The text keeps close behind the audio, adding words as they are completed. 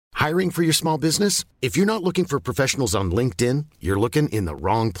Hiring for your small business? If you're not looking for professionals on LinkedIn, you're looking in the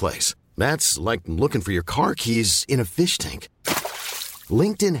wrong place. That's like looking for your car keys in a fish tank.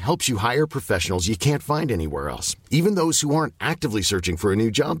 LinkedIn helps you hire professionals you can't find anywhere else, even those who aren't actively searching for a new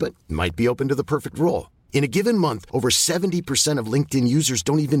job but might be open to the perfect role. In a given month, over 70% of LinkedIn users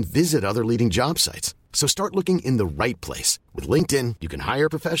don't even visit other leading job sites. So start looking in the right place. With LinkedIn, you can hire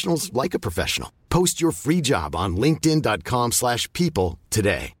professionals like a professional. Post your free job on linkedin.com/people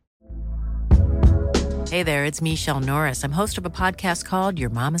today. Hey there, it's Michelle Norris. I'm host of a podcast called Your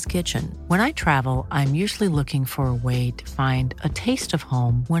Mama's Kitchen. When I travel, I'm usually looking for a way to find a taste of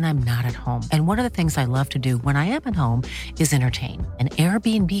home when I'm not at home. And one of the things I love to do when I am at home is entertain. And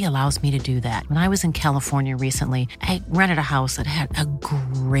Airbnb allows me to do that. When I was in California recently, I rented a house that had a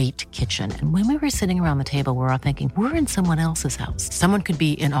great kitchen. And when we were sitting around the table, we're all thinking, we're in someone else's house. Someone could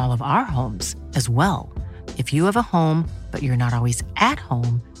be in all of our homes as well. If you have a home, but you're not always at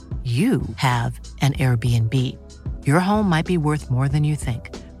home, you have an Airbnb. Your home might be worth more than you think.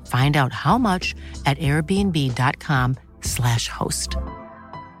 Find out how much at airbnb.com/host.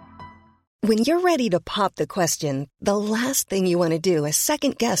 When you're ready to pop the question, the last thing you want to do is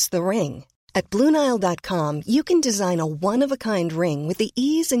second-guess the ring. At BlueNile.com, you can design a one-of-a-kind ring with the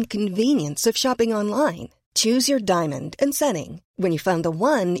ease and convenience of shopping online. Choose your diamond and setting. When you find the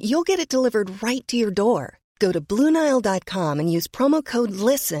one, you'll get it delivered right to your door. Go to BlueNile.com and use promo code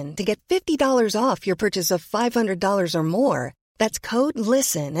LISTEN to get $50 off your purchase of $500 or more. That's code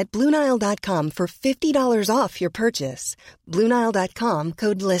LISTEN at BlueNile.com for $50 off your purchase. BlueNile.com,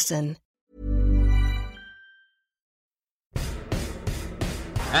 code LISTEN.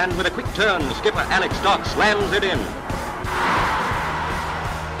 And with a quick turn, skipper Alex Dock slams it in.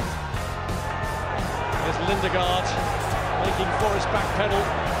 There's Lindegaard making Forrest backpedal.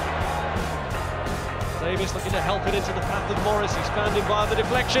 Davis looking to help it into the path of Morris. He's found him via the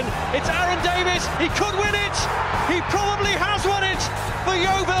deflection. It's Aaron Davis. He could win it. He probably has won it for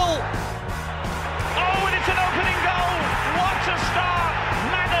Yeovil. Oh, and it's an opening goal. What a start.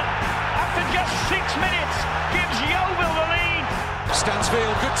 Madden, after just 6 minutes, gives Yeovil the lead.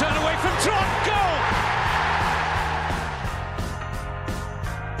 Stansfield, good turn away from Trot. Goal!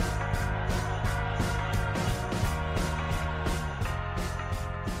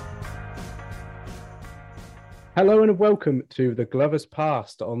 Hello and welcome to the Glovers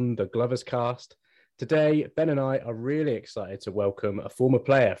Past on the Glovers Cast. Today, Ben and I are really excited to welcome a former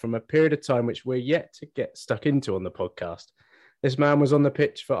player from a period of time which we're yet to get stuck into on the podcast. This man was on the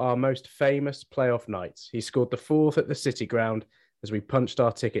pitch for our most famous playoff nights. He scored the fourth at the City Ground as we punched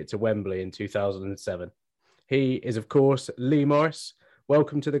our ticket to Wembley in 2007. He is, of course, Lee Morris.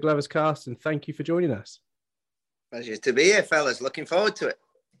 Welcome to the Glovers Cast and thank you for joining us. Pleasure to be here, fellas. Looking forward to it.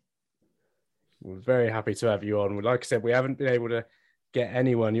 We're very happy to have you on. Like I said, we haven't been able to get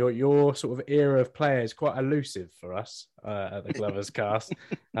anyone. Your sort of era of player is quite elusive for us at the Glovers Cast.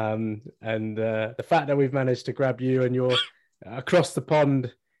 The fact that we've managed to grab you and you're across the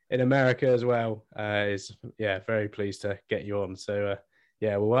pond in America as well is, very pleased to get you on. So,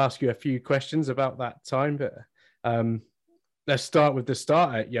 we'll ask you a few questions about that time. But let's start with the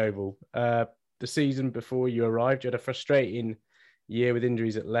start at Yeovil. The season before you arrived, you had a frustrating year with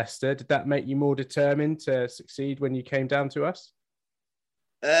injuries at Leicester. Did that make you more determined to succeed when you came down to us?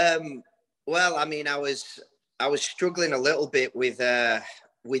 Well, I mean, I was struggling a little bit with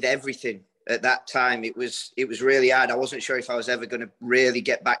everything at that time. It was really hard. I wasn't sure if I was ever going to really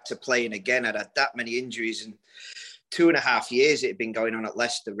get back to playing again. I'd had that many injuries, and 2.5 years it had been going on at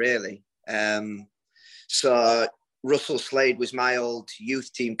Leicester, really. So Russell Slade was my old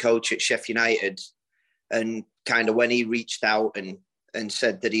youth team coach at Sheffield United. And kind of when he reached out and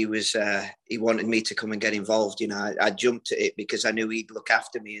said that he wanted me to come and get involved, I jumped at it because I knew he'd look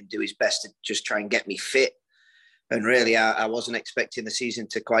after me and do his best to just try and get me fit. And really, I wasn't expecting the season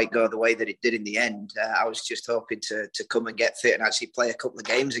to quite go the way that it did in the end. I was just hoping to come and get fit and actually play a couple of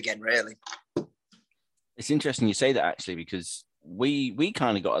games again, really. It's interesting you say that, actually, because we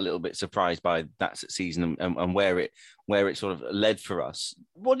kind of got a little bit surprised by that season and where it sort of led for us.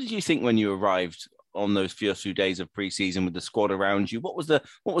 What did you think when you arrived on those first few days of pre-season with the squad around you? What was the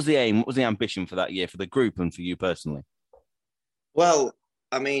aim? What was the ambition for that year, for the group and for you personally? Well,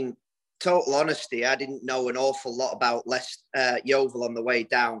 I mean, total honesty, I didn't know an awful lot about Yeovil on the way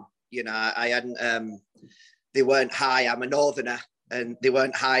down. I hadn't, they weren't high. I'm a northerner and they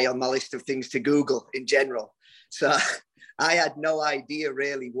weren't high on my list of things to Google in general. So I had no idea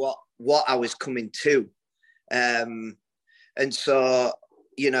really what I was coming to. And so,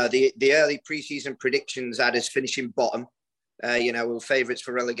 the early preseason predictions had us finishing bottom. We were favourites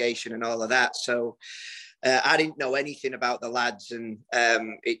for relegation and all of that. So I didn't know anything about the lads, and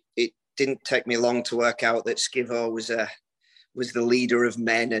it didn't take me long to work out that Skivo was the leader of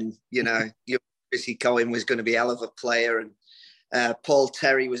men, and Chrissy Cohen was going to be a hell of a player, and Paul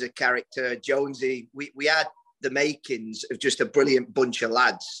Terry was a character. Jonesy, we had the makings of just a brilliant bunch of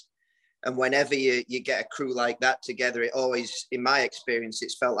lads. And whenever you get a crew like that together, it always, in my experience,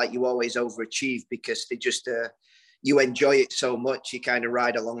 it's felt like you always overachieve because they just you enjoy it so much, you kind of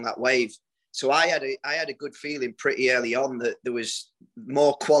ride along that wave. So I had a good feeling pretty early on that there was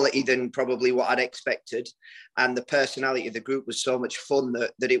more quality than probably what I'd expected, and the personality of the group was so much fun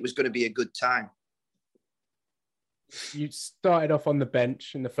that it was going to be a good time. You started off on the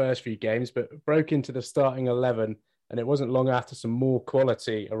bench in the first few games, but broke into the starting 11, and it wasn't long after some more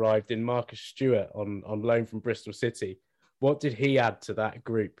quality arrived in Marcus Stewart on loan from Bristol City. What did he add to that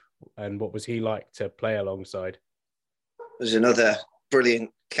group, and what was he like to play alongside? There's another brilliant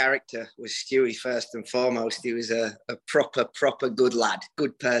character with Stewie. First and foremost, he was a proper good lad,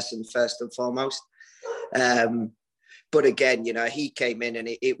 good person first and foremost. But again, he came in and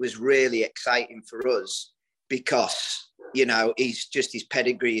it was really exciting for us because he's just his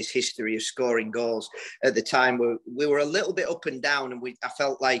pedigree, his history of scoring goals. At the time, we were a little bit up and down, and I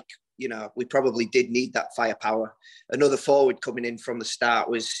felt like we probably did need that firepower. Another forward coming in from the start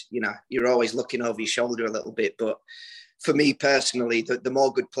was you're always looking over your shoulder a little bit, but for me personally, the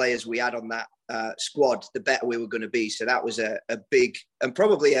more good players we had on that squad, the better we were going to be. So that was a big and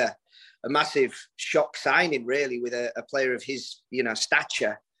probably a massive shock signing, really, with a player of his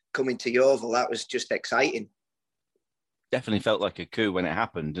stature coming to Yeovil. That was just exciting. Definitely felt like a coup when it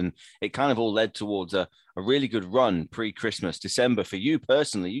happened, and it kind of all led towards a really good run pre-Christmas. December for you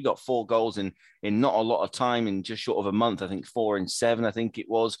personally, you got 4 goals in not a lot of time, in just short of a month. I think 4 in 7, I think it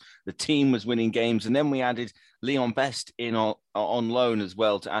was. The team was winning games, and then we added Leon Best in on loan as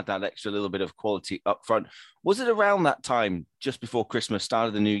well to add that extra little bit of quality up front. Was it around that time, just before Christmas, start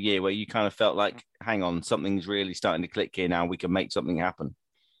of the new year, where you kind of felt like, hang on, something's really starting to click here now, we can make something happen?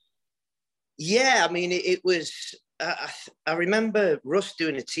 Yeah, I mean, it was... I remember Russ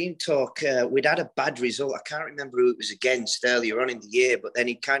doing a team talk. We'd had a bad result. I can't remember who it was against earlier on in the year, but then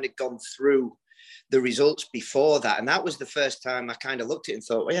he'd kind of gone through the results before that. And that was the first time I kind of looked at it and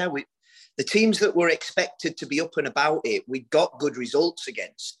thought, well, yeah, the teams that were expected to be up and about it, we got good results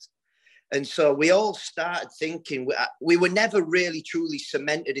against. And so we all started thinking, we were never really truly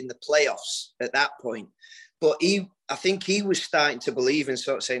cemented in the playoffs at that point. But I think he was starting to believe and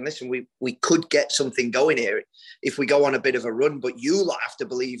sort of saying, listen, we could get something going here if we go on a bit of a run, but you lot have to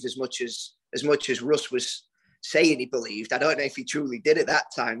believe as much as Russ was saying he believed. I don't know if he truly did at that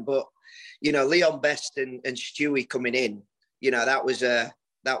time, but, Leon Best and Stewie coming in, that was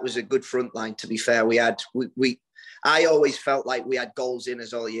a good front line, to be fair. I always felt like we had goals in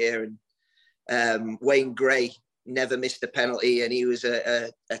us all year, and Wayne Gray never missed a penalty, and he was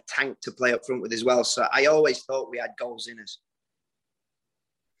a tank to play up front with as well. So I always thought we had goals in us.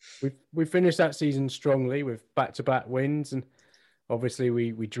 We finished that season strongly with back-to-back wins, and obviously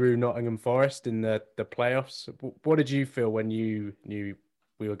we drew Nottingham Forest in the playoffs. What did you feel when you knew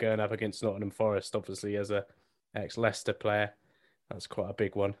we were going up against Nottingham Forest? Obviously, as a ex-Leicester player, that's quite a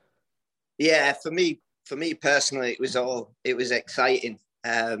big one. Yeah, for me personally, it was exciting.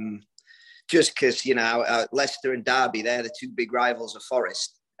 Just because, Leicester and Derby, they're the 2 big rivals of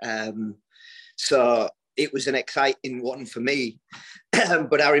Forest. So it was an exciting one for me.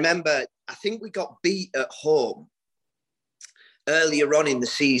 But I remember, I think we got beat at home earlier on in the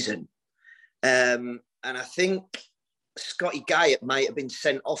season. And I think Scotty Guyatt might have been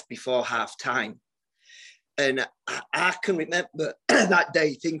sent off before half-time. And I can remember that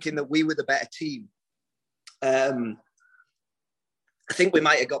day thinking that we were the better team. I think we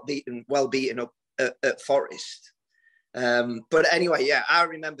might have got well beaten up at Forest. But anyway, yeah, I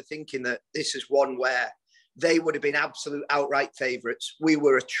remember thinking that this is one where they would have been absolute outright favourites. We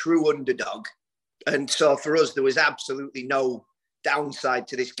were a true underdog. And so for us, there was absolutely no downside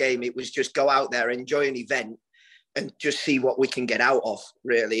to this game. It was just go out there, enjoy an event, and just see what we can get out of,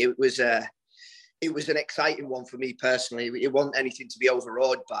 really. It was an exciting one for me personally. It wasn't anything to be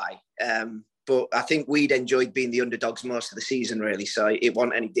overawed by. But I think we'd enjoyed being the underdogs most of the season, really. So it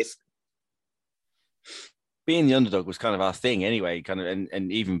wasn't any different. Being the underdog was kind of our thing anyway,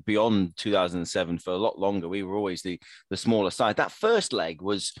 and even beyond 2007 for a lot longer, we were always the smaller side. That first leg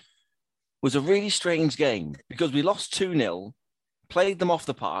was a really strange game because we lost 2-0, played them off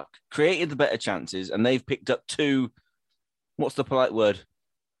the park, created the better chances, and they've picked up 2, what's the polite word?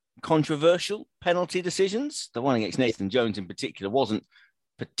 Controversial penalty decisions. The one against Nathan Jones in particular wasn't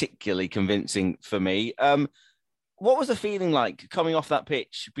particularly convincing for me. what was the feeling like coming off that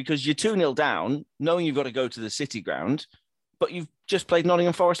pitch? Because you're 2-0 down, knowing you've got to go to the City ground, but you've just played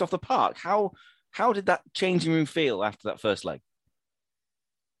Nottingham Forest off the park. How did that changing room feel after that first leg?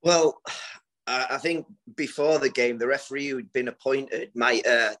 Well, I think before the game, the referee who'd been appointed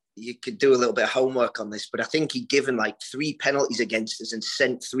you could do a little bit of homework on this, but I think he'd given like 3 penalties against us and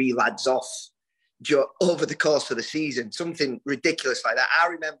sent 3 lads off over the course of the season, something ridiculous like that. I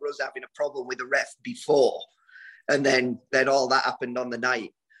remember us having a problem with the ref before, and then all that happened on the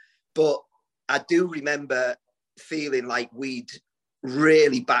night. But I do remember feeling like we'd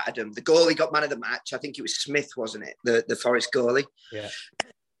really battered them. The goalie got man of the match. I think it was Smith, wasn't it? The Forest goalie. Yeah.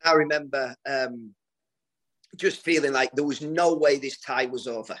 I remember just feeling like there was no way this tie was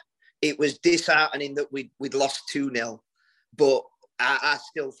over. It was disheartening that we'd lost 2-0, but I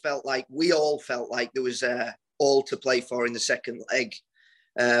still felt like we all felt like there was all to play for in the second leg.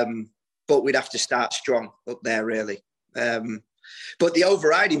 But we'd have to start strong up there, really. But the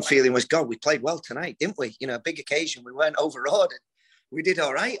overriding feeling was, God, we played well tonight, didn't we? You know, a big occasion. We weren't overawed. We did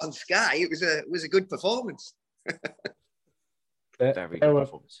all right on Sky. It was a good performance. Very good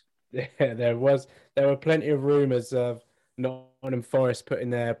performance. Yeah, there were plenty of rumours of Nottingham Forest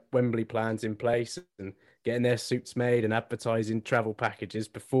putting their Wembley plans in place and getting their suits made and advertising travel packages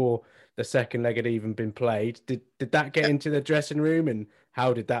before the second leg had even been played. Did that get into the dressing room, and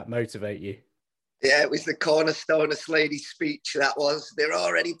how did that motivate you? Yeah, it was the cornerstone of Slady's speech, that was. They're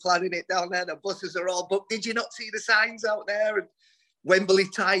already planning it down there. The buses are all booked. Did you not see the signs out there? And Wembley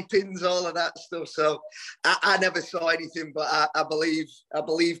tie-pins, all of that stuff. So I never saw anything, but I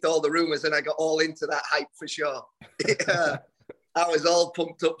believed all the rumours, and I got all into that hype for sure. Yeah, I was all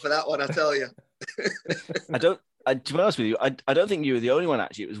pumped up for that one, I tell you. To be honest with you, I don't think you were the only one,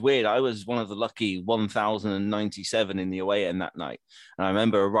 actually. It was weird. I was one of the lucky 1,097 in the away end that night. And I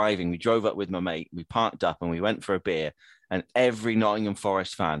remember arriving, we drove up with my mate, we parked up and we went for a beer. And every Nottingham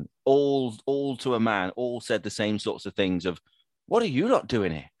Forest fan, all to a man, all said the same sorts of things of, what are you lot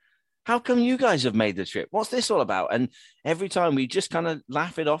doing here? How come you guys have made the trip? What's this all about? And every time we just kind of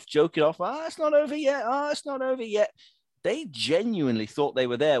laugh it off, joke it off. It's not over yet. It's not over yet. They genuinely thought they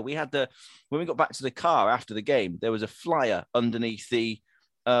were there. We had when we got back to the car after the game, there was a flyer underneath the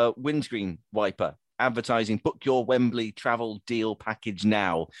windscreen wiper advertising, book your Wembley travel deal package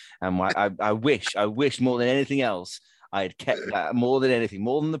now. And I wish more than anything else, I had kept that more than anything,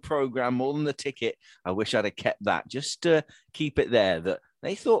 more than the program, more than the ticket. I wish I'd have kept that just to keep it there, that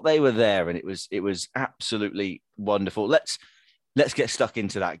they thought they were there. And it was absolutely wonderful. Let's get stuck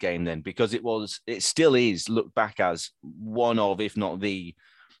into that game then, because it still is looked back as one of, if not the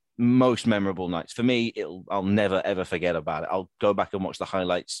most memorable nights. For me, I'll never, ever forget about it. I'll go back and watch the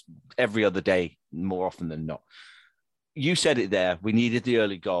highlights every other day, more often than not. You said it there. We needed the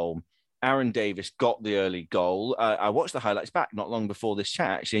early goal. Aaron Davis got the early goal. I watched the highlights back not long before this chat,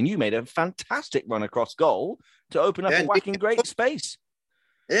 actually, and you made a fantastic run across goal to open up a whacking great space.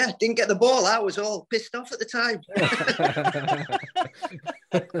 Yeah, didn't get the ball. I was all pissed off at the time.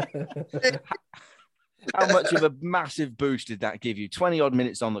 How much of a massive boost did that give you? 20-odd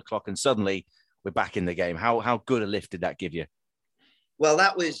minutes on the clock, and suddenly we're back in the game. How good a lift did that give you? Well,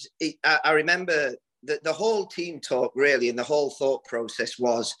 that was it. I remember the whole team talk, really, and the whole thought process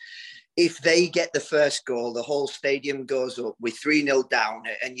was, if they get the first goal, the whole stadium goes up with 3-0 down,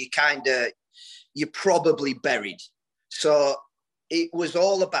 and you're probably buried. So it was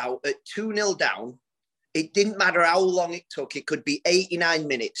all about, at 2-0 down, it didn't matter how long it took. It could be 89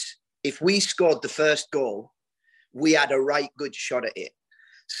 minutes. If we scored the first goal, we had a right good shot at it.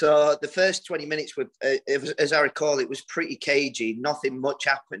 So the first 20 minutes, as I recall, it was pretty cagey. Nothing much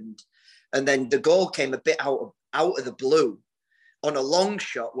happened. And then the goal came a bit out of the blue on a long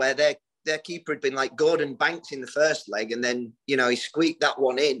shot where their keeper had been like Gordon Banks in the first leg. And then, he squeaked that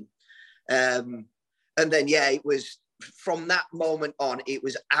one in. And then, it was from that moment on, it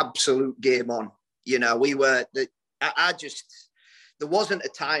was absolute game on. There wasn't a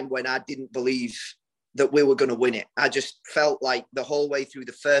time when I didn't believe that we were going to win it. I just felt like the whole way through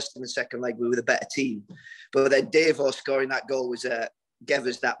the first and the second leg, we were the better team. But then Devo scoring that goal gave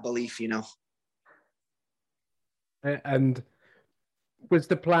us that belief, And was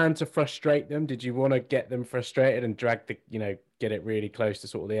the plan to frustrate them? Did you want to get them frustrated and drag get it really close to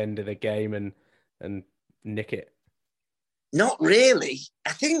sort of the end of the game and nick it? Not really.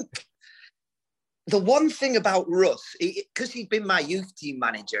 I think the one thing about Russ, because he'd been my youth team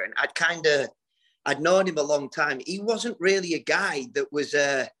manager and I'd known him a long time, he wasn't really a guy that was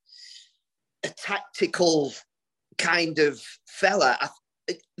a tactical kind of fella.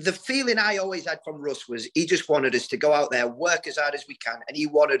 The feeling I always had from Russ was he just wanted us to go out there, work as hard as we can, and he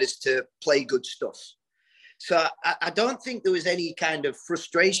wanted us to play good stuff. So I don't think there was any kind of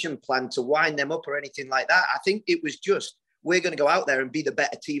frustration plan to wind them up or anything like that. I think it was just, we're going to go out there and be the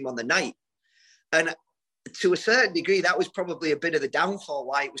better team on the night. And to a certain degree, that was probably a bit of the downfall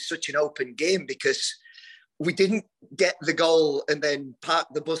why it was such an open game, because we didn't get the goal and then park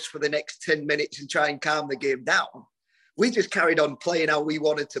the bus for the next 10 minutes and try and calm the game down. We just carried on playing how we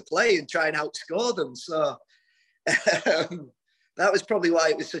wanted to play and try and outscore them. So that was probably why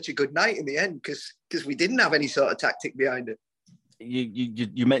it was such a good night in the end, because we didn't have any sort of tactic behind it.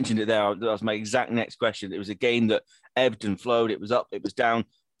 You mentioned it there. That was my exact next question. It was a game that ebbed and flowed. It was up, it was down.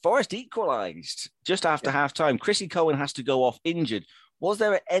 Forest equalised just after half-time. Chrissy Cohen has to go off injured. Was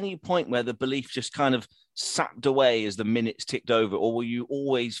there at any point where the belief just kind of sapped away as the minutes ticked over, or were you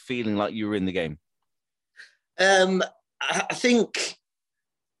always feeling like you were in the game? I think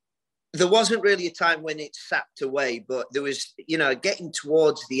there wasn't really a time when it sapped away, but there was, getting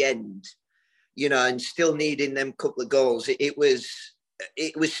towards the end, and still needing them couple of goals. It was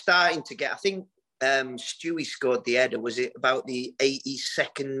starting to get, I think Stewie scored the header. Was it about the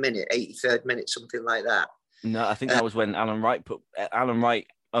 82nd minute, 83rd minute, something like that? No, I think that was when Alan Wright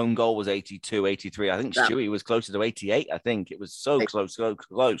own goal was 82, 83. I think Stewie was closer to 88. I think it was so close.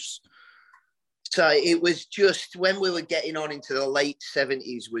 So it was just when we were getting on into the late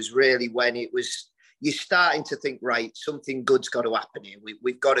 70s was really when it was, you're starting to think, right, something good's got to happen here.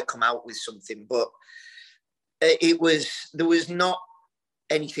 We've got to come out with something. But there was not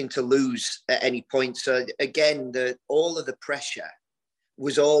anything to lose at any point. So again, all of the pressure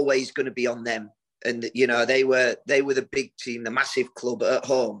was always going to be on them. And, they were the big team, the massive club at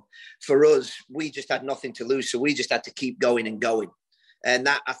home. For us, we just had nothing to lose. So we just had to keep going and going. And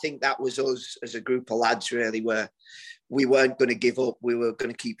I think that was us as a group of lads, really, where we weren't going to give up. We were going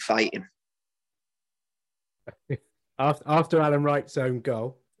to keep fighting. After Alan Wright's own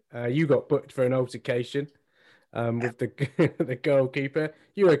goal, you got booked for an altercation with the goalkeeper.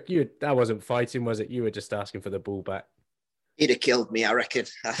 That wasn't fighting, was it? You were just asking for the ball back. He'd have killed me, I reckon.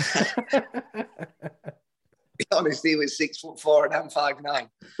 Honestly, he was 6'4" and I'm 5'9".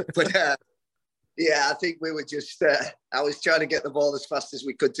 But yeah, I think we were just. I was trying to get the ball as fast as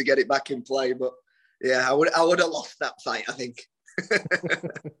we could to get it back in play, but yeah, I would have lost that fight, I think.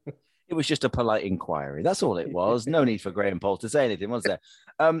 It was just a polite inquiry. That's all it was. No need for Graham Poll to say anything, was there?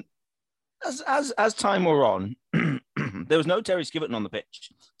 As time wore on, there was no Terry Skiverton on the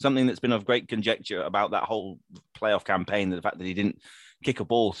pitch. Something that's been of great conjecture about that whole playoff campaign, the fact that he didn't kick a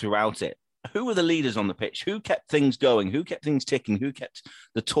ball throughout it. Who were the leaders on the pitch? Who kept things going? Who kept things ticking? Who kept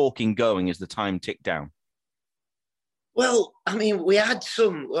the talking going as the time ticked down? Well, I mean, we had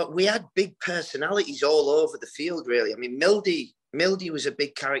big personalities all over the field, really. I mean, Mildy was a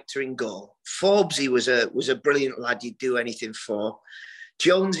big character in goal. Forbesy was a brilliant lad you'd do anything for.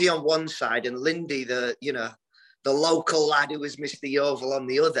 Jonesy on one side and Lindy, the local lad who was Mr. Yeovil on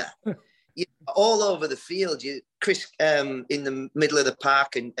the other. All over the field, Chris in the middle of the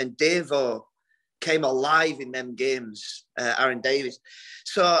park and Davo came alive in them games, Aaron Davis.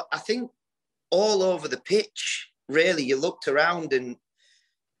 So I think all over the pitch, really, you looked around and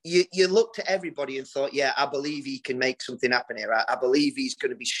you looked at everybody and thought, yeah, I believe he can make something happen here. I believe he's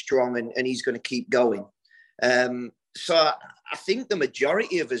going to be strong and he's going to keep going. So I think the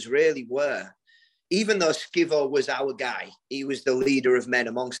majority of us really were, even though Skivo was our guy, he was the leader of men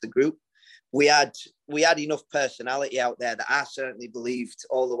amongst the group. We had enough personality out there that I certainly believed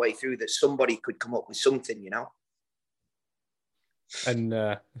all the way through that somebody could come up with something,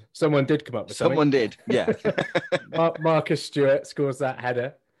 And someone did come up with something. Someone did, yeah. Marcus Stewart scores that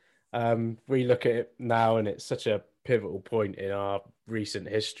header. We look at it now and it's such a pivotal point in our recent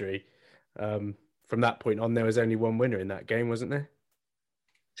history. From that point on, there was only one winner in that game, wasn't there?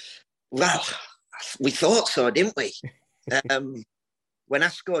 Well, we thought so, didn't we? When I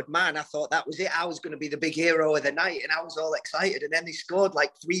scored mine, I thought that was it. I was going to be the big hero of the night and I was all excited. And then they scored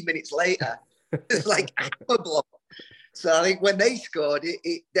like 3 minutes later. It's like hammer blow. So I think when they scored,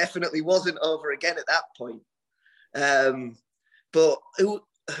 it definitely wasn't over again at that point. But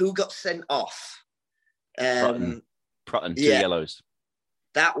who got sent off? Prutton, 2 yellows.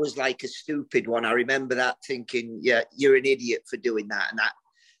 That was like a stupid one. I remember that thinking, yeah, you're an idiot for doing that. And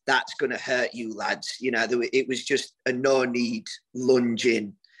that's going to hurt you, lads. It was just a no-need lunge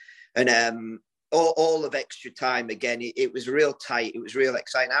in. And all of extra time, again, it was real tight. It was real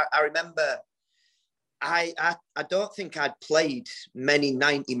exciting. I remember I don't think I'd played many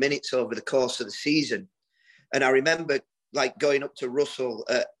 90 minutes over the course of the season. And I remember like going up to Russell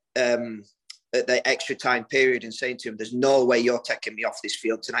at the extra time period and saying to him, there's no way you're taking me off this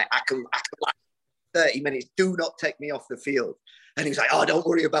field tonight. I can 30 minutes, do not take me off the field. And he was like, oh, don't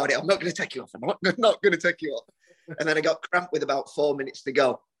worry about it. I'm not going to take you off. I'm not going to take you off. And then I got cramped with about 4 minutes to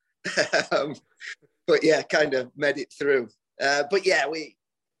go. But yeah, kind of made it through. But yeah,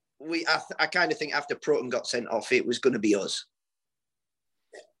 I kind of think after Prutten got sent off, it was going to be us.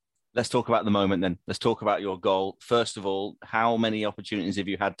 Let's talk about the moment then. Let's talk about your goal. First of all, how many opportunities have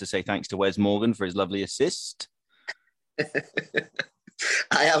you had to say thanks to Wes Morgan for his lovely assist?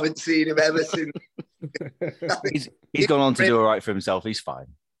 I haven't seen him ever since. He's gone on to do all right for himself. He's fine.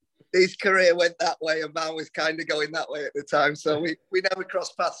 His career went that way and mine was kind of going that way at the time. So we never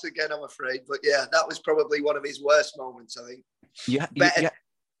crossed paths again, I'm afraid. But yeah, that was probably one of his worst moments, I think. Yeah.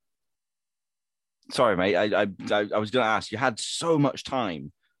 Sorry, mate. I was going to ask, you had so much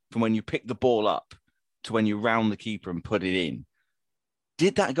time from when you picked the ball up to when you round the keeper and put it in.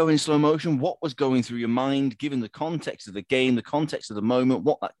 Did that go in slow motion? What was going through your mind, given the context of the game, the context of the moment,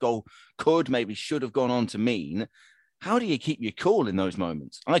 what that goal could, maybe should have gone on to mean? How do you keep your cool in those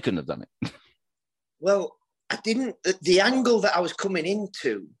moments? I couldn't have done it. Well, I didn't. The angle that I was coming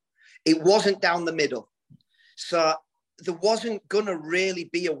into, it wasn't down the middle. So there wasn't going to really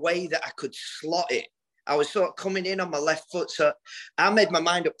be a way that I could slot it. I was sort of coming in on my left foot. So I made my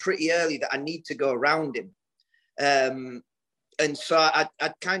mind up pretty early that I need to go around him. And so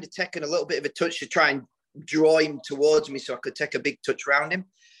I'd kind of taken a little bit of a touch to try and draw him towards me so I could take a big touch around him.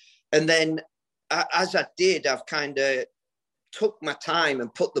 And then as I did, I've kind of took my time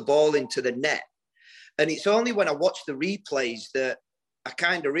and put the ball into the net. And it's only when I watched the replays that I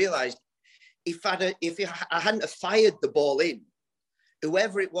kind of realised if I hadn't have fired the ball in,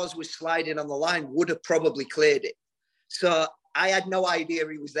 whoever it was sliding on the line would have probably cleared it. So I had no idea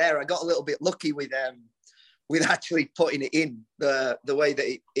he was there. I got a little bit lucky with actually putting it in the way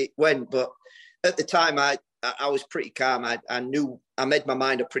that it went. But at the time, I was pretty calm. I knew, I made my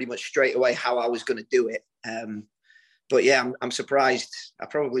mind up pretty much straight away how I was going to do it. But yeah, I'm surprised. I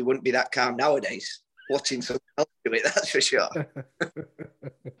probably wouldn't be that calm nowadays watching someone else do it, that's for sure.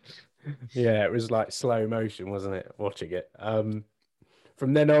 Yeah, it was like slow motion, wasn't it, watching it?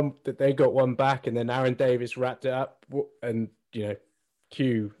 From then on, they got one back, and then Aaron Davis wrapped it up, and,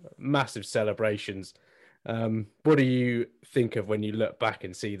 cue massive celebrations. What do you think of when you look back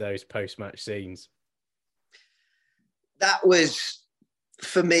and see those post-match scenes? That was,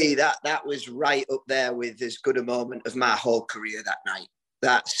 for me, that was right up there with as good a moment of my whole career that night.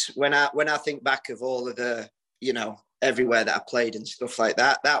 That's when I think back of all of the, everywhere that I played and stuff like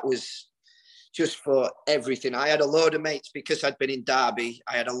that, that was just for everything. I had a load of mates, because I'd been in Derby,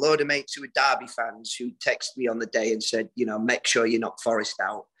 I had a load of mates who were Derby fans who texted me on the day and said, make sure you knock Forest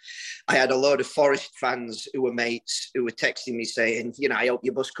out. I had a load of Forest fans who were mates who were texting me saying, I hope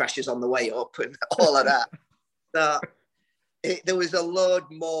your bus crashes on the way up and all of that. So there was a load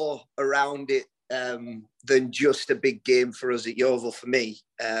more around it than just a big game for us at Yeovil for me.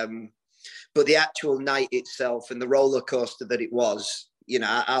 But the actual night itself and the roller coaster that it was,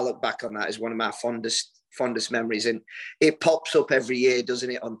 I look back on that as one of my fondest memories. And it pops up every year,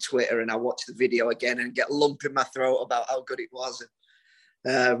 doesn't it, on Twitter? And I watch the video again and get a lump in my throat about how good it was.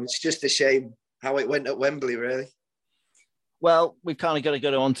 It's just a shame how it went at Wembley, really. Well, we've kind of got to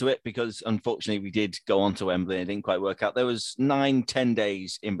go on to it, because unfortunately we did go on to Wembley and it didn't quite work out. There was 9-10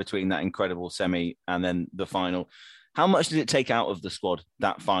 days in between that incredible semi and then the final. How much did it take out of the squad,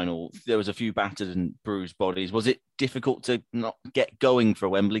 that final? There was a few battered and bruised bodies. Was it difficult to not get going for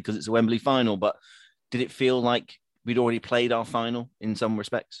Wembley because it's a Wembley final, but did it feel like we'd already played our final in some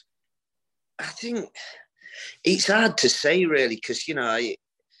respects? I think it's hard to say, really, because,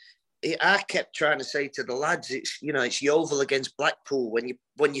 I kept trying to say to the lads, it's Yeovil against Blackpool.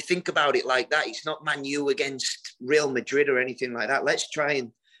 When you think about it like that, it's not Man U against Real Madrid or anything like that. Let's try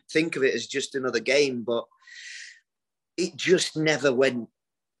and think of it as just another game. But it just never went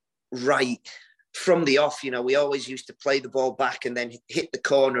right from the off. We always used to play the ball back and then hit the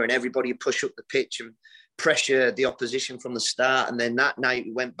corner and everybody push up the pitch and pressure the opposition from the start. And then that night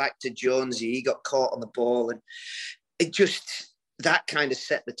we went back to Jonesy. He got caught on the ball, and it just, that kind of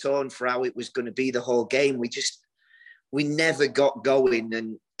set the tone for how it was going to be the whole game. We never got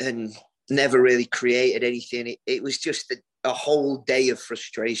going and never really created anything. It was just a whole day of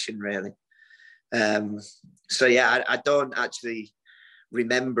frustration, really. So yeah, I don't actually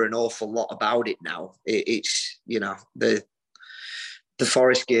remember an awful lot about it now. It's the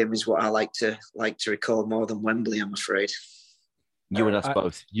Forest game is what I like to recall more than Wembley, I'm afraid. You and us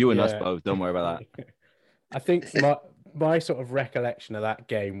both. Us both. Don't worry about that. I think my sort of recollection of that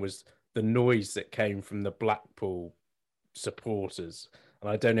game was the noise that came from the Blackpool supporters. And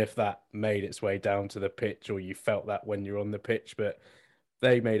I don't know if that made its way down to the pitch or you felt that when you're on the pitch, but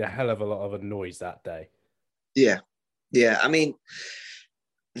they made a hell of a lot of a noise that day. Yeah. I mean,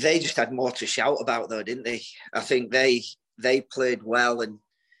 they just had more to shout about, though, didn't they? I think they played well and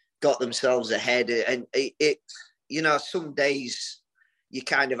got themselves ahead. And it some days you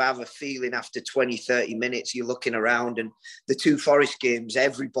kind of have a feeling after 20, 30 minutes, you're looking around, and the two Forest games,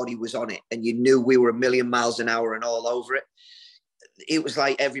 everybody was on it, and you knew we were a million miles an hour and all over it. It was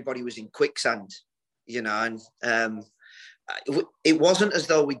like everybody was in quicksand, and it wasn't as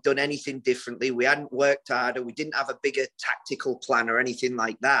though we'd done anything differently. We hadn't worked harder. We didn't have a bigger tactical plan or anything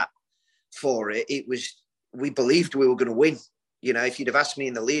like that for it. It was, we believed we were going to win. If you'd have asked me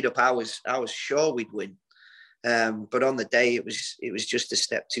in the lead up, I was sure we'd win. But on the day, it was just a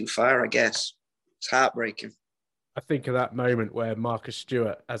step too far, I guess. It's heartbreaking. I think of that moment where Marcus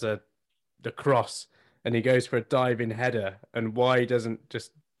Stewart has the cross and he goes for a diving header, and why he doesn't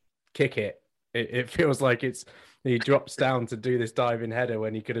just kick it. It feels like he drops down to do this diving header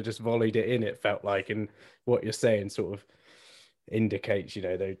when he could have just volleyed it in, it felt like. And what you're saying sort of indicates,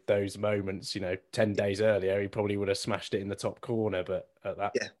 those moments, 10 days earlier, he probably would have smashed it in the top corner. But at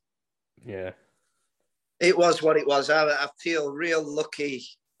that, yeah. It was what it was. I feel real lucky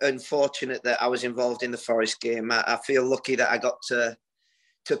and fortunate that I was involved in the Forest game. I feel lucky that I got to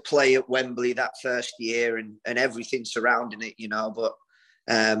play at Wembley that first year and everything surrounding it, But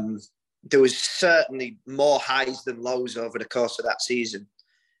there was certainly more highs than lows over the course of that season.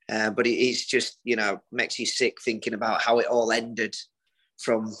 But it's just, makes you sick thinking about how it all ended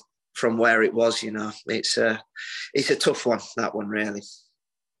from where it was, It's a tough one, that one, really.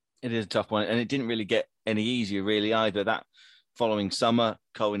 It is a tough one, and it didn't really get any easier, really, either. That following summer,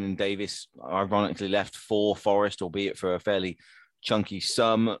 Cohen and Davis ironically left for Forest, albeit for a fairly chunky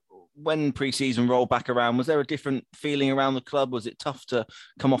sum. When pre-season rolled back around, was there a different feeling around the club? Was it tough to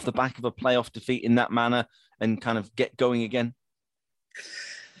come off the back of a playoff defeat in that manner and kind of get going again?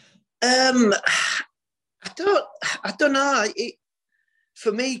 I don't know.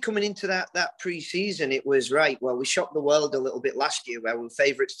 For me, coming into that pre-season, it was right. Well, we shocked the world a little bit last year where we were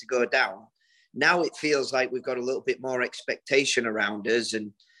favourites to go down. Now it feels like we've got a little bit more expectation around us.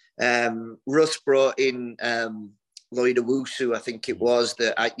 And Russ brought in Lloyd Owusu, I think it was,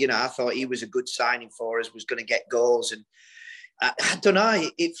 that I thought he was a good signing for us, was going to get goals. And I don't know,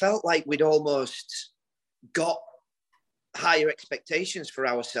 it felt like we'd almost got higher expectations for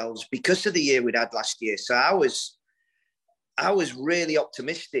ourselves because of the year we'd had last year. So I was really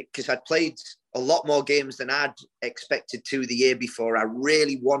optimistic because I'd played a lot more games than I'd expected to the year before. I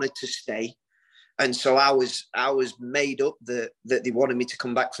really wanted to stay. And so I was made up that they wanted me to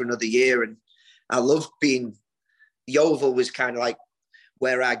come back for another year. And I loved being, Yeovil was kind of like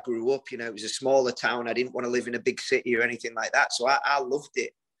where I grew up. It was a smaller town. I didn't want to live in a big city or anything like that. So I loved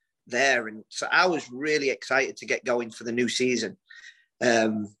it there. And so I was really excited to get going for the new season.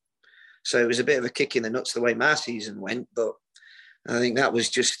 So it was a bit of a kick in the nuts the way my season went, but I think that was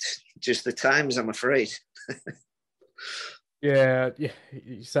just the times, I'm afraid. Yeah.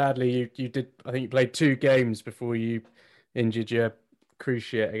 Sadly, you did. I think you played 2 games before you injured your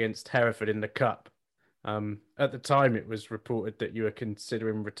cruciate against Hereford in the Cup. At the time, it was reported that you were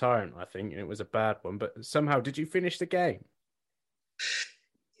considering retirement, I think, and it was a bad one. But somehow, did you finish the game?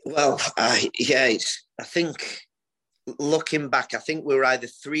 Well, I think looking back, I think we were either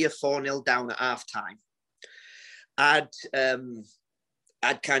 3 or 4-0 down at half-time. I'd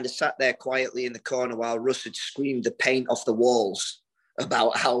kind of sat there quietly in the corner while Russ had screamed the paint off the walls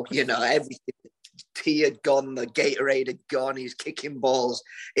about how, everything, tea had gone, the Gatorade had gone, he's kicking balls.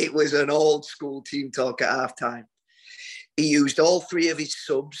 It was an old school team talk at halftime. He used all 3 of his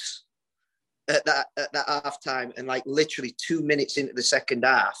subs at that halftime, and like literally 2 minutes into the second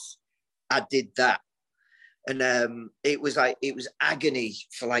half, I did that. And it was agony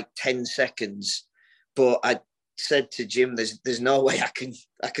for like 10 seconds. But I said to Jim, there's no way I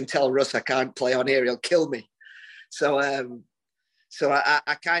can tell Russ I can't play on here, he'll kill me. So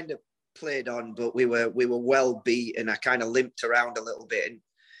I kind of played on, but we were well beat, and I kind of limped around a little bit. And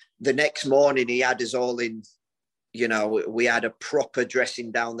the next morning he had us all in, we had a proper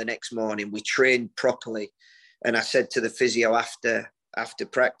dressing down the next morning. We trained properly. And I said to the physio after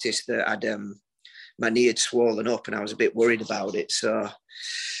practice that my knee had swollen up and I was a bit worried about it. So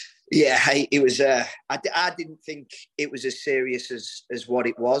yeah, it was, I didn't think it was as serious as what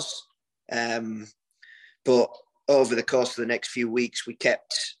it was. But over the course of the next few weeks, we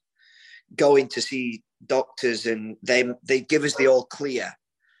kept going to see doctors, and they give us the all clear.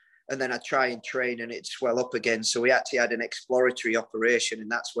 And then I try and train and it'd swell up again. So we actually had an exploratory operation.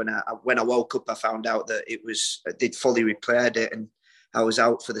 And that's when I woke up, I found out that they'd fully repaired it and I was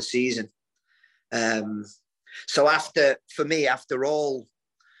out for the season. So after all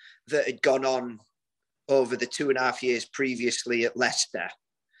that had gone on over the 2.5 years previously at Leicester.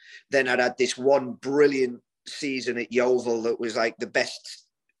 Then I'd had this one brilliant season at Yeovil that was like the best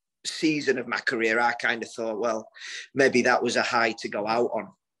season of my career. I kind of thought, well, maybe that was a high to go out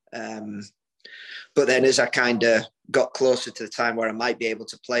on. But then as I kind of got closer to the time where I might be able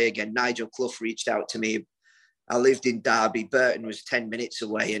to play again, Nigel Clough reached out to me. I lived in Derby. Burton was 10 minutes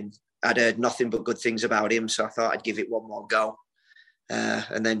away, and I'd heard nothing but good things about him. So I thought I'd give it one more go.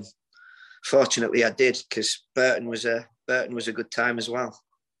 And then fortunately I did, because Burton was a good time as well.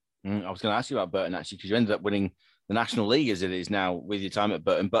 I was going to ask you about Burton, actually, because you ended up winning the National League as it is now with your time at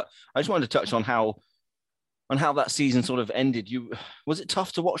Burton. But I just wanted to touch on how that season sort of ended. Was it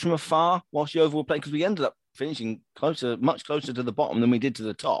tough to watch from afar whilst Yeovil were playing? Because we ended up finishing much closer to the bottom than we did to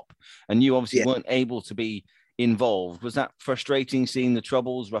the top. And you obviously weren't able to be involved. Was that frustrating, seeing the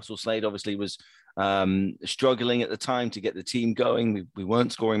troubles? Russell Slade obviously was struggling at the time to get the team going. We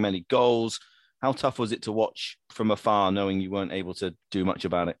weren't scoring many goals. How tough was it to watch from afar, knowing you weren't able to do much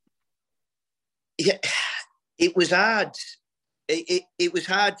about it? Yeah, it was hard. It was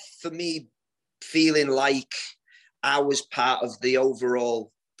hard for me, feeling like I was part of the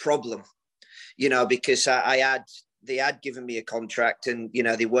overall problem, because they had given me a contract, and,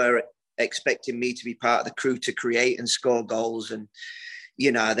 they were expecting me to be part of the crew to create and score goals. And,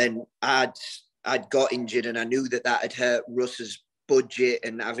 then I'd got injured, and I knew that had hurt Russ's budget,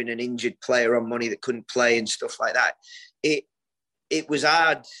 and having an injured player on money that couldn't play and stuff like that. It was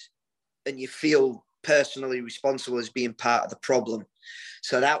hard, and you feel personally responsible as being part of the problem.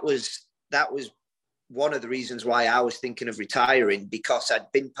 So that was one of the reasons why I was thinking of retiring, because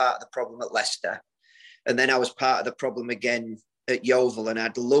I'd been part of the problem at Leicester, and then I was part of the problem again at Yeovil, and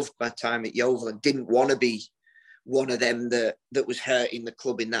I'd loved my time at Yeovil and didn't want to be one of them that was hurting the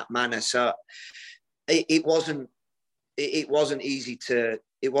club in that manner. So it wasn't easy to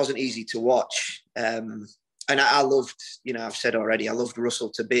watch. And I loved, I've said already, I loved Russell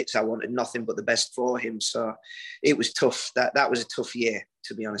to bits. I wanted nothing but the best for him. So it was tough. That was a tough year,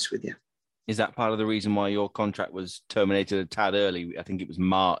 to be honest with you. Is that part of the reason why your contract was terminated a tad early? I think it was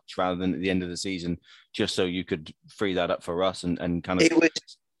March rather than at the end of the season, just so you could free that up for us and kind of... It was,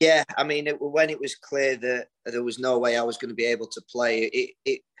 yeah. I mean, when it was clear that there was no way I was going to be able to play,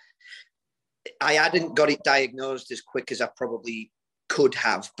 I hadn't got it diagnosed as quick as I probably could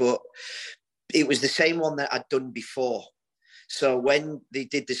have, but it was the same one that I'd done before. So when they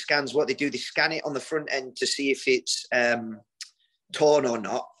did the scans, what they do, they scan it on the front end to see if it's torn or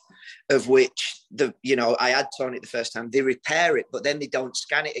not, of which I had torn it the first time. They repair it, but then they don't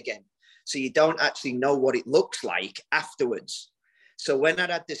scan it again. So you don't actually know what it looks like afterwards. So when I'd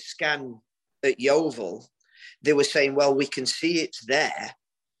had the scan at Yeovil, they were saying, well, we can see it's there.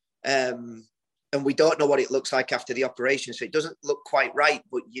 And we don't know what it looks like after the operation. So it doesn't look quite right,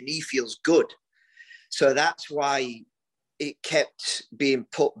 but your knee feels good. So that's why it kept being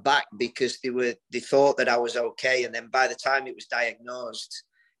put back, because they thought that I was okay. And then by the time it was diagnosed,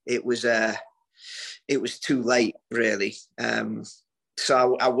 it was too late, really.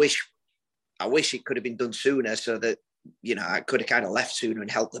 So I wish it could have been done sooner, so that, I could have kind of left sooner and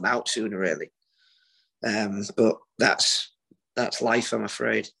helped them out sooner, really. But that's life, I'm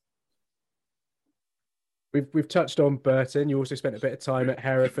afraid. We've touched on Burton. You also spent a bit of time at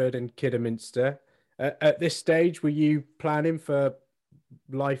Hereford and Kidderminster. At this stage, were you planning for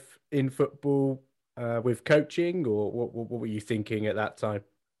life in football with coaching, or what were you thinking at that time?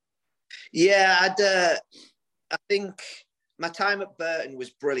 Yeah, I think my time at Burton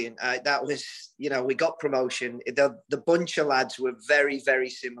was brilliant. That was, we got promotion. The bunch of lads were very, very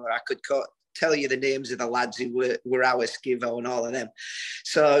similar. I could tell you the names of the lads who were our Skivo and all of them.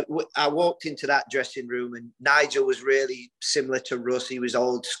 So I walked into that dressing room, and Nigel was really similar to Russ. He was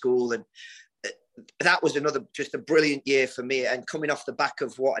old school, and that was just a brilliant year for me. And coming off the back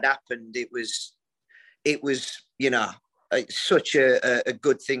of what had happened, it was such a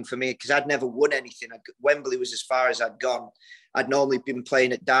good thing for me, because I'd never won anything. Wembley was as far as I'd gone. I'd normally been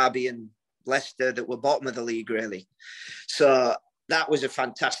playing at Derby and Leicester that were bottom of the league, really. So that was a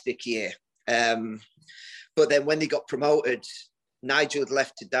fantastic year. But then when they got promoted, Nigel had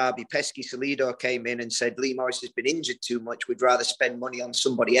left to Derby. Pesky Salido came in and said, Lee Morris has been injured too much. We'd rather spend money on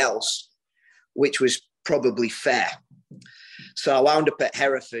somebody else, which was probably fair. So I wound up at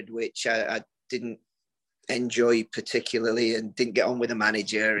Hereford, which I didn't enjoy particularly, and didn't get on with the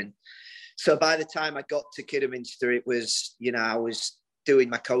manager. And so by the time I got to Kidderminster, it was, I was doing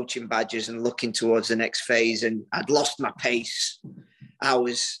my coaching badges and looking towards the next phase, and I'd lost my pace. I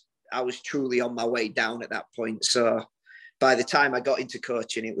was truly on my way down at that point. So by the time I got into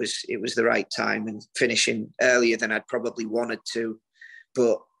coaching, it was the right time, and finishing earlier than I'd probably wanted to.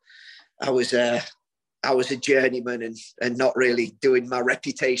 But I was a journeyman and not really doing my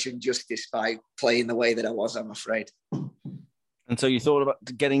reputation justice by playing the way that I was, I'm afraid. And so you thought about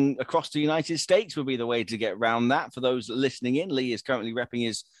getting across the United States would be the way to get around that. For those listening in, Lee is currently repping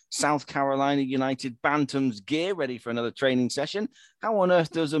his South Carolina United Bantams gear, ready for another training session. How on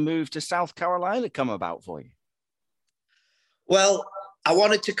earth does a move to South Carolina come about for you? Well, I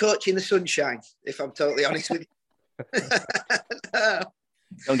wanted to coach in the sunshine, if I'm totally honest with you.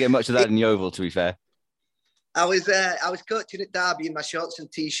 Don't get much of that in Yeovil, to be fair. I was coaching at Derby in my shorts and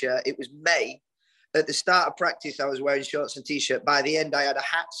T-shirt. It was May. At the start of practice, I was wearing shorts and T-shirt. By the end, I had a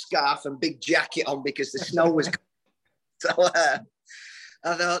hat, scarf, and big jacket on because the snow was. So I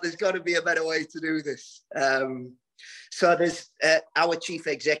thought there's got to be a better way to do this. So there's our chief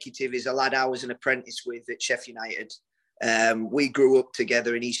executive is a lad I was an apprentice with at Sheffield United. We grew up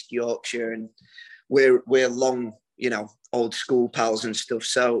together in East Yorkshire, and we're long, old school pals and stuff.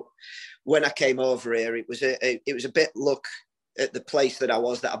 So when I came over here, it was a bit luck at the place that I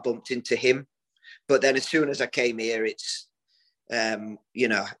was that I bumped into him. But then as soon as I came here, it's,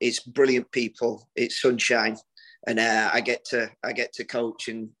 it's brilliant people, it's sunshine, and I get to coach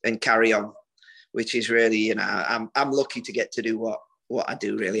and carry on, which is really, I'm lucky to get to do what I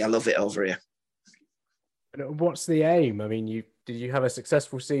do. Really, I love it over here. What's the aim? I mean, did you have a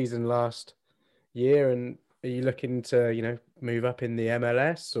successful season last year, and are you looking to, move up in the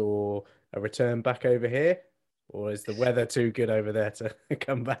MLS or a return back over here, or is the weather too good over there to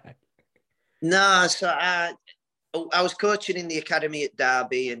come back? No, so I was coaching in the academy at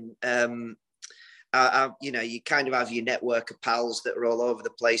Derby, and you kind of have your network of pals that are all over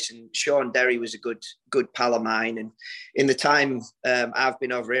the place. And Sean Derry was a good pal of mine. And in the time I've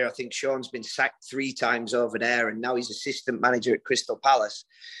been over here, I think Sean's been sacked 3 times over there, and now he's assistant manager at Crystal Palace.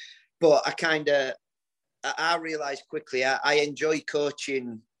 But I realised quickly I enjoy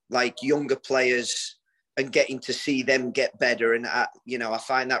coaching like younger players and getting to see them get better. And, I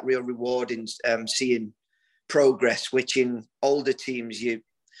find that real rewarding, seeing progress, which in older teams,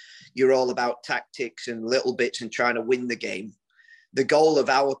 you're all about tactics and little bits and trying to win the game. The goal of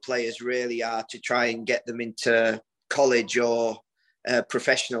our players really are to try and get them into college or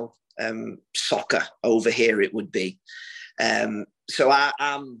professional soccer over here, it would be. So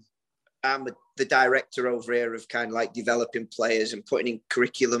I'm the director over here of kind of like developing players and putting in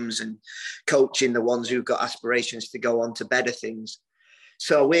curriculums and coaching the ones who've got aspirations to go on to better things.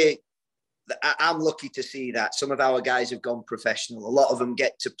 So I'm lucky to see that some of our guys have gone professional. A lot of them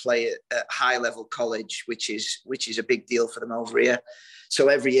get to play at high level college, which is a big deal for them over here. So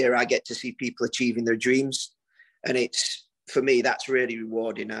every year I get to see people achieving their dreams, and for me, that's really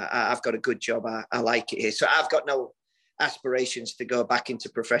rewarding. I've got a good job. I like it here. So I've got no aspirations to go back into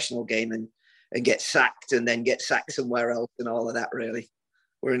professional game and get sacked and then get sacked somewhere else and all of that, really.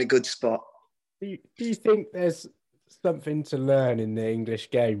 We're in a good spot. Do you think there's something to learn in the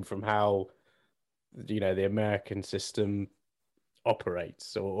English game from how, the American system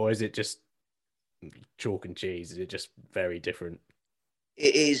operates? Or is it just chalk and cheese? Is it just very different?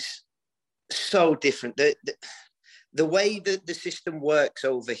 It is so different. The way that the system works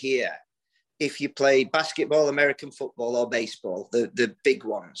over here, if you play basketball, American football or baseball, the big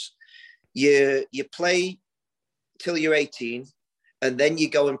ones, you play till you're 18, and then you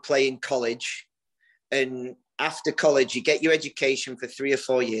go and play in college. And after college, you get your education for 3 or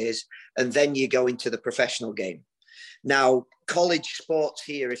 4 years, and then you go into the professional game. Now, college sports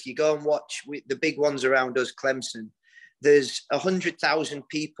here, if you go and watch the big ones around us, Clemson, there's 100,000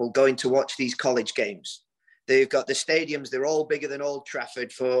 people going to watch these college games. They've got the stadiums, they're all bigger than Old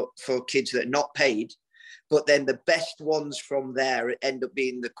Trafford for kids that are not paid. But then the best ones from there end up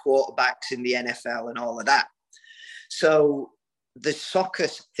being the quarterbacks in the NFL and all of that. So the soccer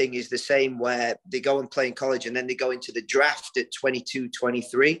thing is the same, where they go and play in college and then they go into the draft at 22,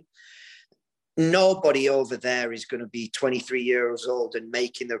 23. Nobody over there is going to be 23 years old and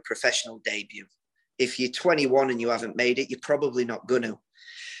making their professional debut. If you're 21 and you haven't made it, you're probably not going to.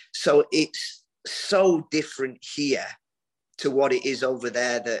 So it's so different here to what it is over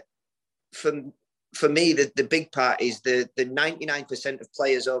there, that for me, the big part is the 99% of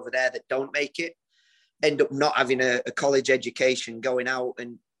players over there that don't make it end up not having a college education, going out.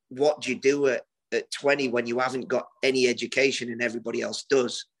 And what do you do at 20 when you haven't got any education and everybody else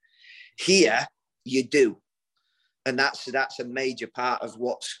does? Here, you do. And that's a major part of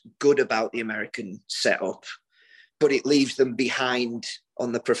what's good about the American setup. But it leaves them behind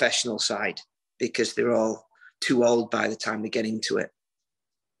on the professional side because they're all too old by the time they get into it.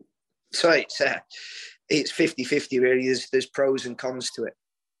 So it's 50-50 really. There's pros and cons to it.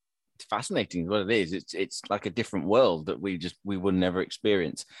 fascinating. Is what it is. It's like a different world that we would never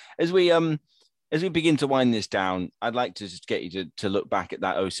experience. As we begin to wind this down, I'd like to just get you to look back at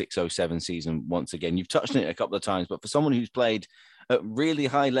that 06-07 season once again. You've touched on it a couple of times, but for someone who's played at really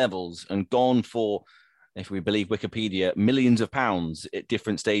high levels and gone for, if we believe Wikipedia, millions of pounds at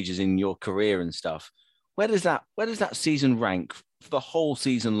different stages in your career and stuff, where does that season rank for the whole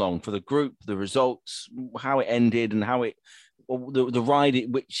season long, for the group, the results, how it ended, and how the ride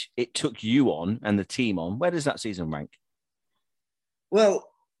which it took you on and the team on? Where does that season rank? Well,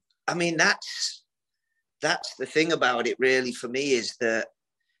 I mean, that's the thing about it, really, for me, is that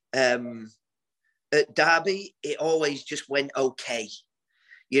at Derby, it always just went okay.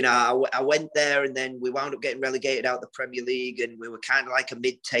 You know, I went there and then we wound up getting relegated out of the Premier League, and we were kind of like a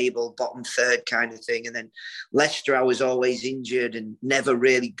mid-table, bottom third kind of thing. And then Leicester, I was always injured and never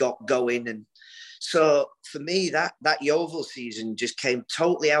really got going. And so for me, that Yeovil season just came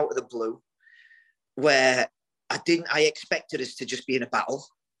totally out of the blue, where I expected us to just be in a battle.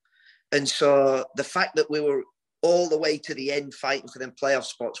 And so the fact that we were all the way to the end fighting for them playoff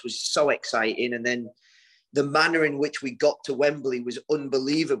spots was so exciting. And then the manner in which we got to Wembley was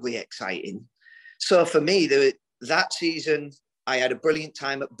unbelievably exciting. So for me, that season, I had a brilliant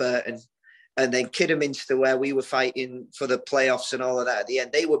time at Burton, and then Kidderminster, where we were fighting for the playoffs and all of that at the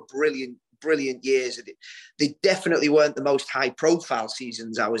end. They were brilliant years. They definitely weren't the most high profile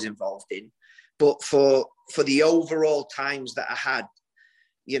seasons I was involved in, but for the overall times that I had,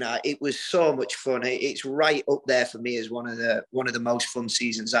 you know, it was so much fun. It's right up there for me as one of the most fun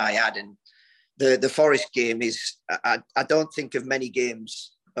seasons I had. And the Forest game is, I don't think of many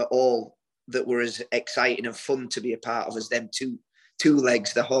games at all that were as exciting and fun to be a part of as them two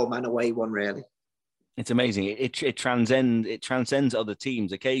legs, the home and away one, really. It's amazing. It transcends other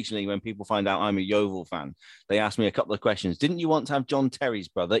teams. Occasionally, when people find out I'm a Yeovil fan, they ask me a couple of questions. Didn't you want to have John Terry's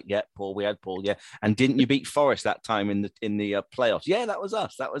brother? Yeah, Paul. We had Paul. Yeah, and didn't you beat Forest that time in the playoffs? Yeah, that was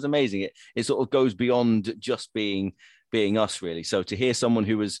us. That was amazing. It sort of goes beyond just being us, really. So to hear someone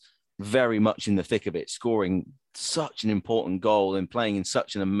who was very much in the thick of it, scoring such an important goal and playing in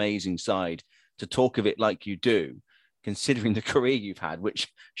such an amazing side, to talk of it like you do, considering the career you've had,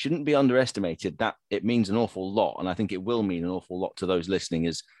 which shouldn't be underestimated, that it means an awful lot. And I think it will mean an awful lot to those listening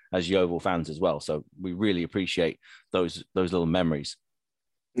as Yeovil fans as well. So we really appreciate those little memories.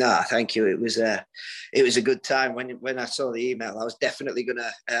 No, thank you. It was a good time. When I saw the email, I was definitely going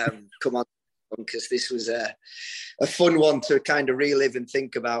to come on, because this was a fun one to kind of relive and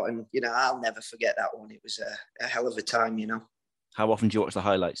think about. And, you know, I'll never forget that one. It was a hell of a time, you know. How often do you watch the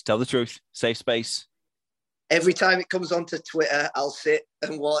highlights? Tell the truth. Safe space. Every time it comes onto Twitter, I'll sit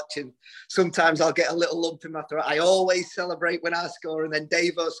and watch, and sometimes I'll get a little lump in my throat. I always celebrate when I score, and then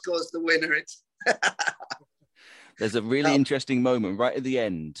Davo scores the winner. There's a really interesting moment right at the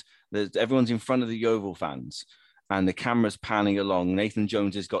end. Everyone's in front of the Yeovil fans, and the camera's panning along. Nathan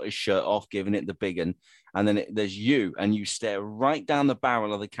Jones has got his shirt off, giving it the big one. And then there's you, and you stare right down the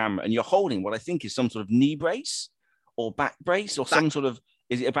barrel of the camera, and you're holding what I think is some sort of knee brace or back brace or some sort of,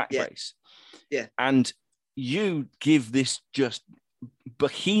 is it a back brace? Yeah. And you give this just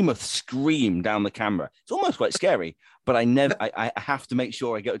behemoth scream down the camera. It's almost quite scary, but I have to make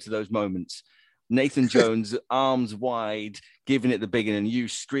sure I go to those moments. Nathan Jones, arms wide, giving it the big one, and you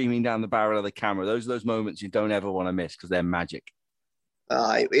screaming down the barrel of the camera. Those are those moments you don't ever want to miss, because they're magic.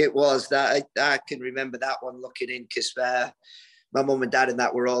 It was that. I can remember that one looking in, because my mum and dad and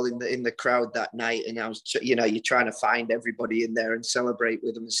that were all in the crowd that night, and I was, you know, you're trying to find everybody in there and celebrate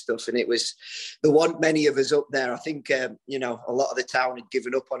with them and stuff. And it was, there weren't many of us up there. I think, you know, a lot of the town had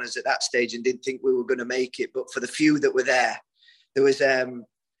given up on us at that stage and didn't think we were going to make it. But for the few that were there was,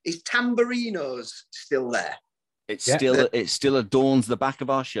 is Tamburinos still there? It still adorns the back of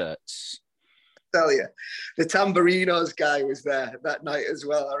our shirts. I tell you, the Tamburinos guy was there that night as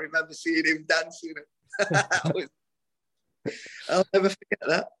well. I remember seeing him dancing. I'll never forget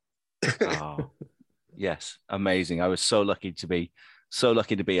that. Oh, yes, amazing. I was so lucky to be.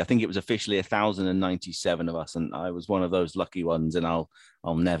 I think it was officially 1,097 of us, and I was one of those lucky ones. And I'll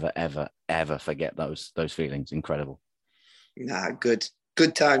never, ever, ever forget those feelings. Incredible. Nah, good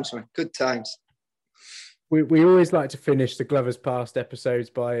times, man. Good times. We always like to finish the Glover's Past episodes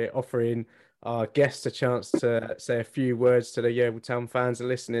by offering our guests a chance to say a few words to the Yeovil Town fans who are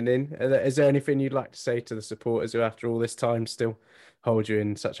listening in. Is there anything you'd like to say to the supporters who, after all this time, still hold you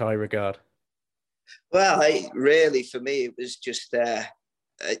in such high regard? Well, really, for me, it was just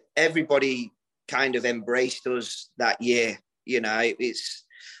everybody kind of embraced us that year. You know,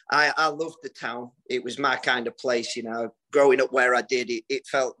 I loved the town. It was my kind of place, you know. Growing up where I did, it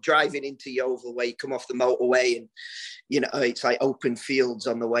felt driving into Yeovil where you come off the motorway and, you know, it's like open fields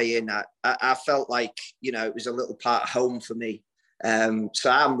on the way in. I felt like, you know, it was a little part of home for me. So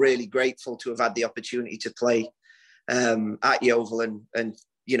I'm really grateful to have had the opportunity to play at Yeovil and,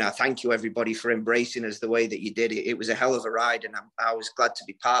 you know, thank you everybody for embracing us the way that you did. It was a hell of a ride and I was glad to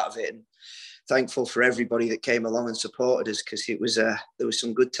be part of it and thankful for everybody that came along and supported us because it was there was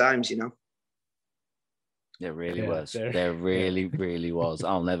some good times, you know. There really was. There really was.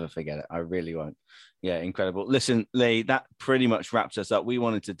 I'll never forget it. I really won't. Yeah, incredible. Listen, Lee, that pretty much wraps us up. We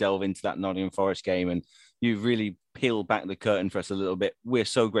wanted to delve into that Nottingham Forest game and you've really peeled back the curtain for us a little bit. We're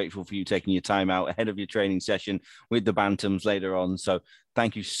so grateful for you taking your time out ahead of your training session with the Bantams later on. So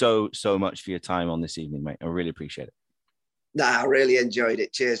thank you so much for your time on this evening, mate. I really appreciate it. Nah, I really enjoyed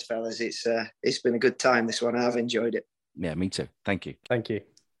it. Cheers, fellas. It's been a good time, this one. I've enjoyed it. Yeah, me too. Thank you. Thank you.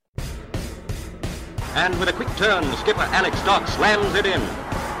 And with a quick turn, skipper Alex Dock slams it in.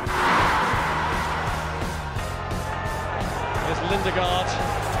 There's Lindegaard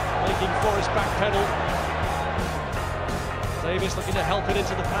making Forest backpedal. Davis looking to help it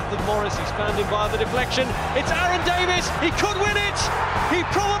into the path of Morris. He's found him via the deflection. It's Aaron Davis. He could win it. He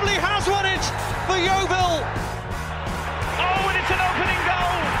probably has won it for Yeovil. Oh, and it's an opening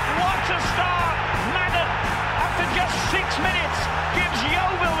goal. What a start. Madden, after just 6 minutes, gives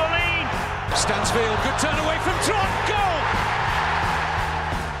Yeovil the lead. Stansfield, good turn away from Trott. Goal!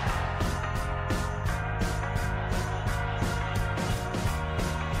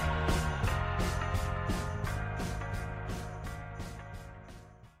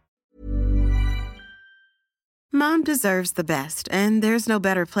 Mom deserves the best, and there's no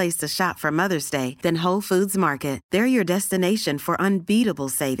better place to shop for Mother's Day than Whole Foods Market. They're your destination for unbeatable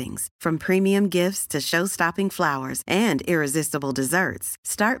savings, from premium gifts to show-stopping flowers and irresistible desserts.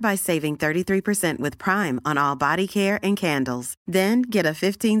 Start by saving 33% with Prime on all body care and candles. Then get a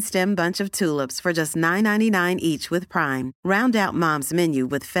 15-stem bunch of tulips for just $9.99 each with Prime. Round out Mom's menu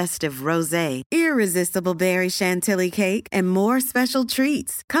with festive rosé, irresistible berry chantilly cake, and more special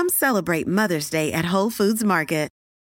treats. Come celebrate Mother's Day at Whole Foods Market.